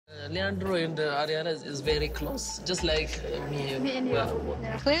Leandro and Ariela is very close, just like me. And you.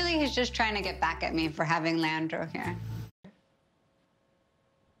 Yeah. Clearly, he's just trying to get back at me for having Leandro here.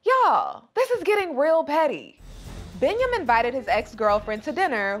 Y'all, this is getting real petty. Biniyam invited his ex-girlfriend to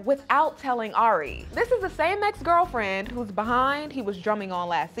dinner without telling Ari. This is the same ex-girlfriend whose behind he was drumming on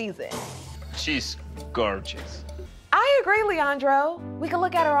last season. She's gorgeous. I agree, Leandro. We could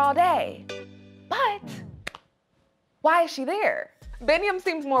look at her all day. But why is she there? Biniyam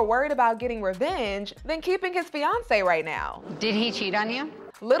seems more worried about getting revenge than keeping his fiancé right now. Did he cheat on you?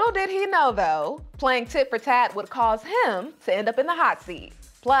 Little did he know, though, playing tit for tat would cause him to end up in the hot seat.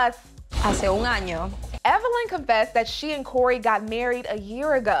 Plus, Hace un año. Evelin confessed that she and Corey got married a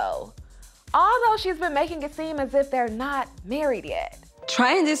year ago, although she's been making it seem as if they're not married yet.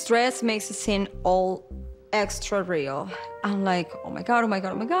 Trying this dress makes it seem all extra real. I'm like, oh my God, oh my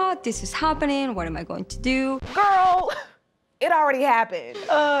God, oh my God, this is happening. What am I going to do? Girl, it already happened.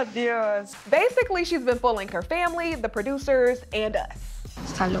 Oh, Dios. Basically, she's been fooling her family, the producers, and us.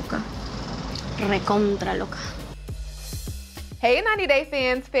 Está loca. Recontra loca. Hey 90 Day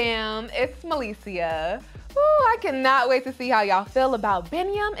Fans fam, it's Melicia. Ooh, I cannot wait to see how y'all feel about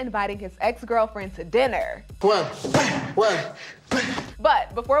Biniyam inviting his ex-girlfriend to dinner. What?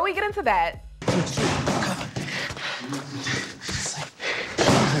 But before we get into that,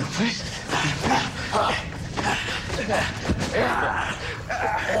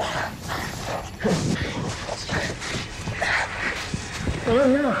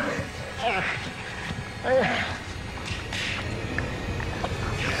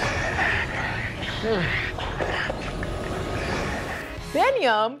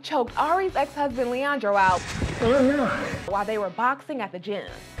 Biniyam choked Ari's ex-husband Leandro out while they were boxing at the gym.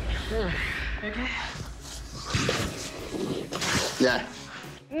 Yeah.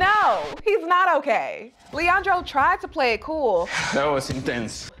 No, he's not okay. Leandro tried to play it cool, That was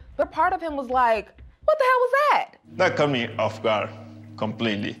intense. but part of him was like, what the hell was that? That caught me off guard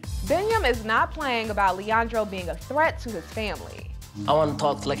completely. Biniyam is not playing about Leandro being a threat to his family. I want to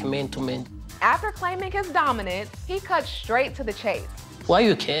talk like man to man. After claiming his dominance, he cut straight to the chase. Why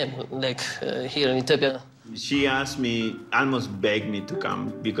you came, here in Ethiopia? She asked me, almost begged me to come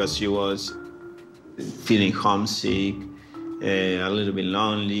because she was feeling homesick, a little bit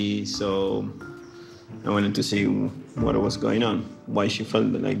lonely. So I wanted to see what was going on, why she felt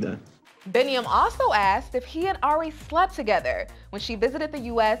like that. Biniyam also asked if he and Ari slept together when she visited the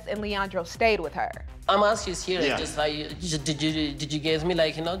US and Leandro stayed with her. I'm asking here, Yeah. just like, did you give me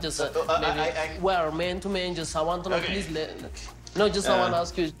like, just maybe, well, man to man, just I want to know, Okay. please, no, just I want to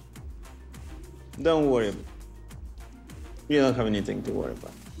ask you. Don't worry. You don't have anything to worry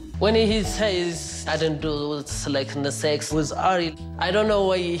about. When he says, I don't do like the sex with Ari, I don't know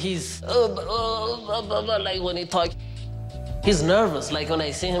why he's, like when he talk, he's nervous. Like when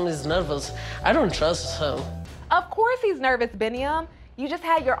I see him, he's nervous. I don't trust him. Of course he's nervous, Biniyam. You just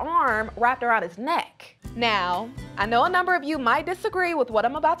had your arm wrapped around his neck. Now, I know a number of you might disagree with what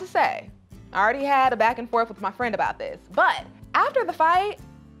I'm about to say. I already had a back and forth with my friend about this, but after the fight,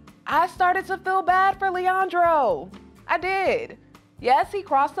 I started to feel bad for Leandro. I did. Yes, he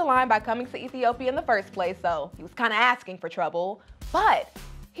crossed the line by coming to Ethiopia in the first place, so he was kind of asking for trouble, but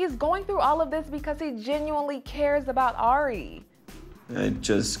he's going through all of this because he genuinely cares about Ari. I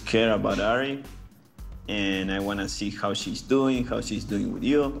just care about Ari, and I want to see how she's doing with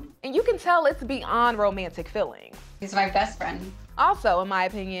you. And you can tell it's beyond romantic feelings. He's my best friend. Also, in my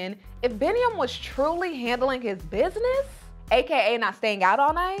opinion, if Biniyam was truly handling his business, AKA not staying out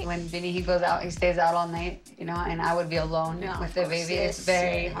all night, When Vinny, he goes out, he stays out all night, and I would be alone with the baby. It's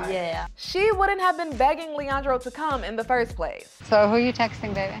very hard. Yeah. she wouldn't have been begging Leandro to come in the first place. So who are you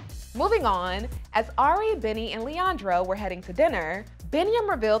texting, baby? Moving on, as Ari, Benny, and Leandro were heading to dinner, Biniyam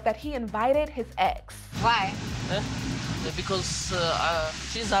revealed that he invited his ex. Why? Because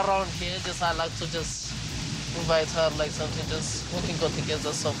she's around here, just I like to just invite her, like something, just we can go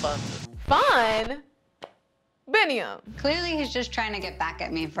together, so fun. Fun? Biniyam. Clearly, he's just trying to get back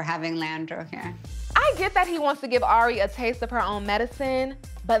at me for having Leandro here. I get that he wants to give Ari a taste of her own medicine,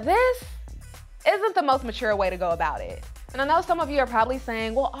 but this isn't the most mature way to go about it. And I know some of you are probably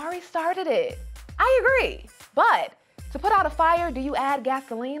saying, well, Ari started it. I agree, but to put out a fire, do you add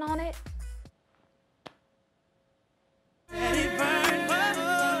gasoline on it?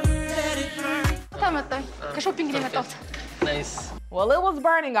 Nice. Well, it was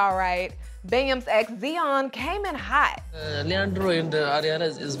burning all right. Biniyam's ex, Zion, came in hot. Leandro and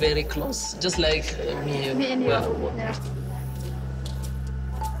Ariela is very close, just like me. And you. Yeah.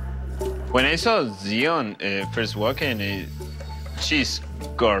 When I saw Zion first walk in, she's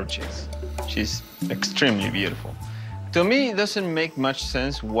gorgeous. She's extremely beautiful. To me, it doesn't make much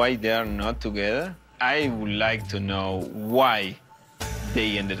sense why they are not together. I would like to know why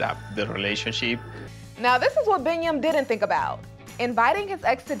they ended up the relationship. Now, this is what Biniyam didn't think about. Inviting his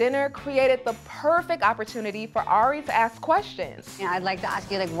ex to dinner created the perfect opportunity for Ari to ask questions. Yeah, I'd like to ask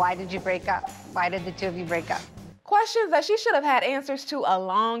you, like, why did you break up? Why did the two of you break up? Questions that she should have had answers to a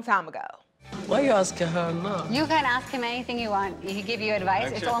long time ago. Why are you asking her now? You can ask him anything you want. He give you advice.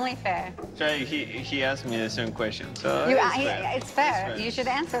 Actually, it's only fair. He asked me the same question, so It's fair. You should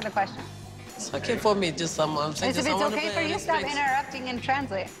answer the question. It's okay for me, just someone. If it's okay for you, stop interrupting and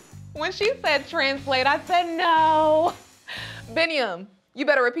translate. When she said translate, I said no. Biniyam, you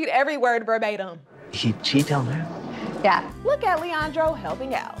better repeat every word verbatim. He cheated on her? Yeah. Look at Leandro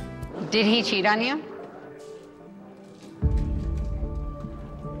helping out. Did he cheat on you?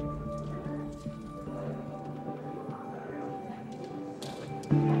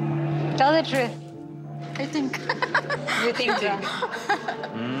 Tell the truth. I think. You think so?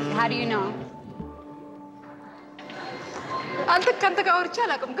 How do you know?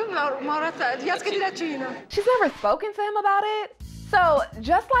 She's never spoken to him about it. So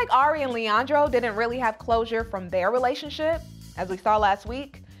just like Ari and Leandro didn't really have closure from their relationship, as we saw last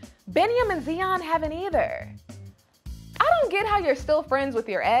week, Biniyam and Zion haven't either. I don't get how you're still friends with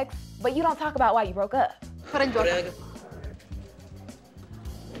your ex, but you don't talk about why you broke up.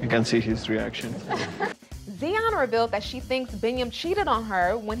 I can see his reaction. Zion revealed that she thinks Biniyam cheated on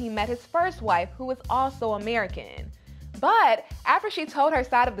her when he met his first wife, who was also American. But after she told her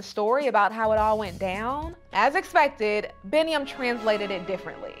side of the story about how it all went down, as expected, Biniyam translated it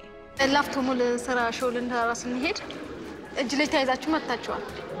differently.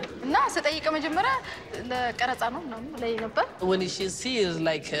 When she sees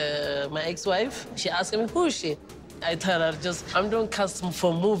like my ex-wife, she asked me, who is she? I tell her I'm doing custom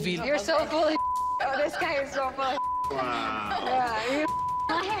for movie. You're so full of Oh, this guy is so full of Wow. Yeah,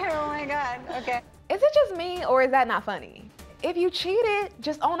 oh my God. Okay. Is it just me, or is that not funny? If you cheated,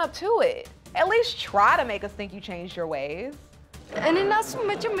 just own up to it. At least try to make us think you changed your ways. Zion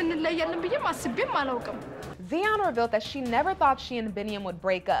revealed that she never thought she and Biniyam would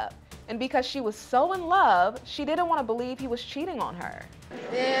break up. And because she was so in love, she didn't want to believe he was cheating on her.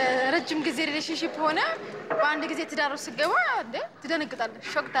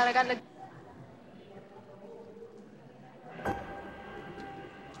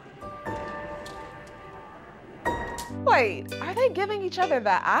 Wait, are they giving each other the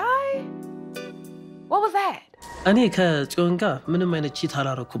eye? What was that?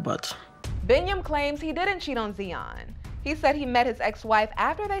 Biniyam claims he didn't cheat on Zion. He said he met his ex-wife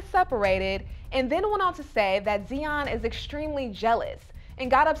after they separated and then went on to say that Zion is extremely jealous and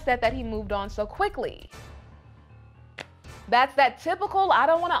got upset that he moved on so quickly. That's that typical I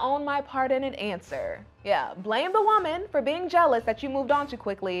don't want to own my part in it answer. Yeah, blame the woman for being jealous that you moved on too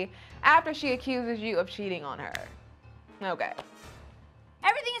quickly after she accuses you of cheating on her. Okay.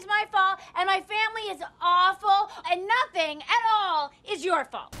 Everything is my fault, and my family is awful, and nothing at all is your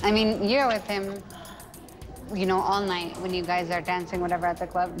fault. I mean, you're with him, you know, all night when you guys are dancing, whatever, at the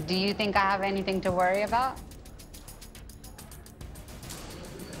club. Do you think I have anything to worry about?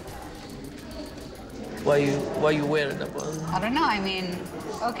 Why you worried about? I don't know. I mean,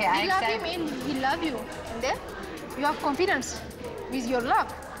 okay, I accept. You love him, and he loves you. And then you have confidence with your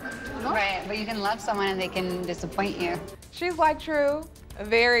love. No? Right, but you can love someone and they can disappoint you. She's like, true,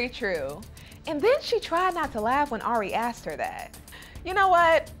 very true. And then she tried not to laugh when Ari asked her that. You know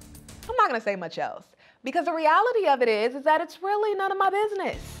what? I'm not gonna say much else, because the reality of it is that it's really none of my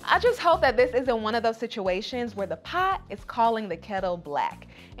business. I just hope that this isn't one of those situations where the pot is calling the kettle black.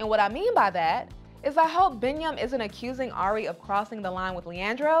 And what I mean by that is I hope Biniyam isn't accusing Ari of crossing the line with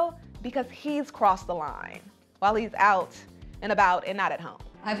Leandro, because he's crossed the line while he's out and about and not at home.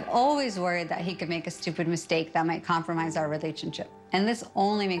 I've always worried that he could make a stupid mistake that might compromise our relationship. And this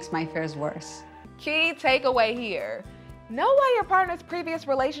only makes my fears worse. Key takeaway here. Know why your partner's previous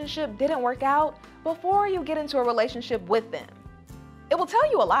relationship didn't work out before you get into a relationship with them. It will tell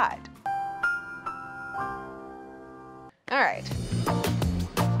you a lot. All right.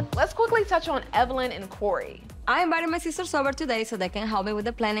 Let's quickly touch on Evelin and Corey. I invited my sisters over today so they can help me with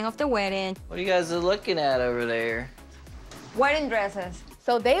the planning of the wedding. What are you guys looking at over there? Wedding dresses.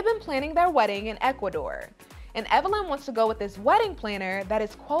 So they've been planning their wedding in Ecuador. And Evelin wants to go with this wedding planner that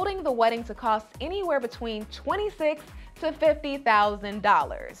is quoting the wedding to cost anywhere between $26,000 to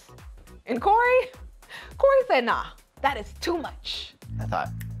 $50,000. And Corey said, nah, that is too much. I thought,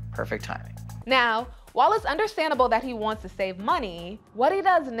 perfect timing. Now, while it's understandable that he wants to save money, what he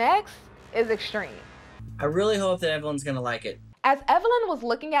does next is extreme. I really hope that Evelyn's gonna like it. As Evelin was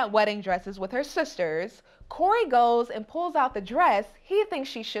looking at wedding dresses with her sisters, Corey goes and pulls out the dress he thinks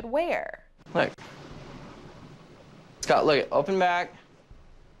she should wear. Look. It's got, look, open back.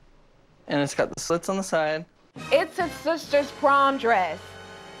 And it's got the slits on the side. It's his sister's prom dress.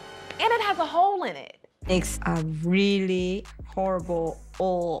 And it has a hole in it. It's a really horrible,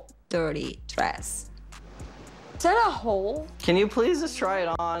 old, dirty dress. Is that a hole? Can you please just try it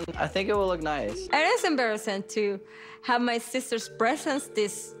on? I think it will look nice. And it's embarrassing to have my sister's presents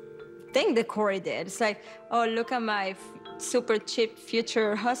this thing that Corey did. It's like, oh, look at my super cheap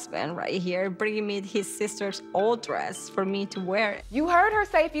future husband right here bringing me his sister's old dress for me to wear. You heard her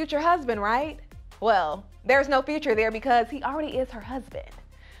say future husband, right? Well, there's no future there because he already is her husband.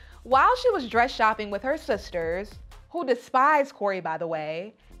 While she was dress shopping with her sisters, who despise Corey, by the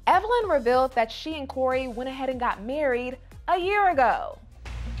way, Evelin revealed that she and Corey went ahead and got married a year ago.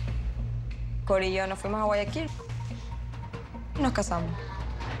 Corey y yo nos fuimos a Guayaquil. Nos casamos.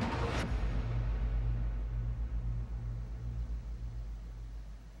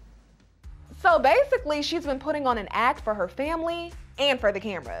 So basically, she's been putting on an act for her family and for the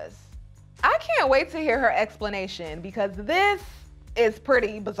cameras. I can't wait to hear her explanation because this is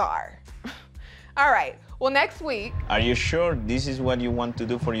pretty bizarre. All right, well, next week. Are you sure this is what you want to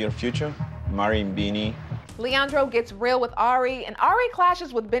do for your future? Marrying Bini? Leandro gets real with Ari, and Ari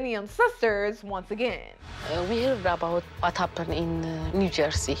clashes with Biniyam's sisters once again. We heard about what happened in New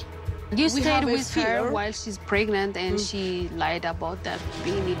Jersey. You stayed with her while she's pregnant, and she lied about that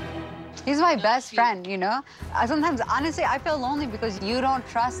Bini. He's my best friend, you know? Sometimes, honestly, I feel lonely because you don't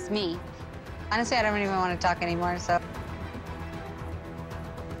trust me. Honestly, I don't even want to talk anymore, so.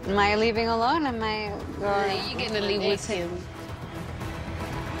 Am I leaving alone? Am I? You're gonna leave with him.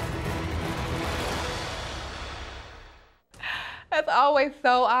 That's always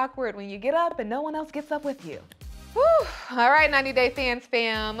so awkward when you get up and no one else gets up with you. Whew. All right, 90 Day Fans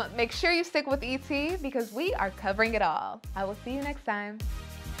fam, make sure you stick with ET because we are covering it all. I will see you next time.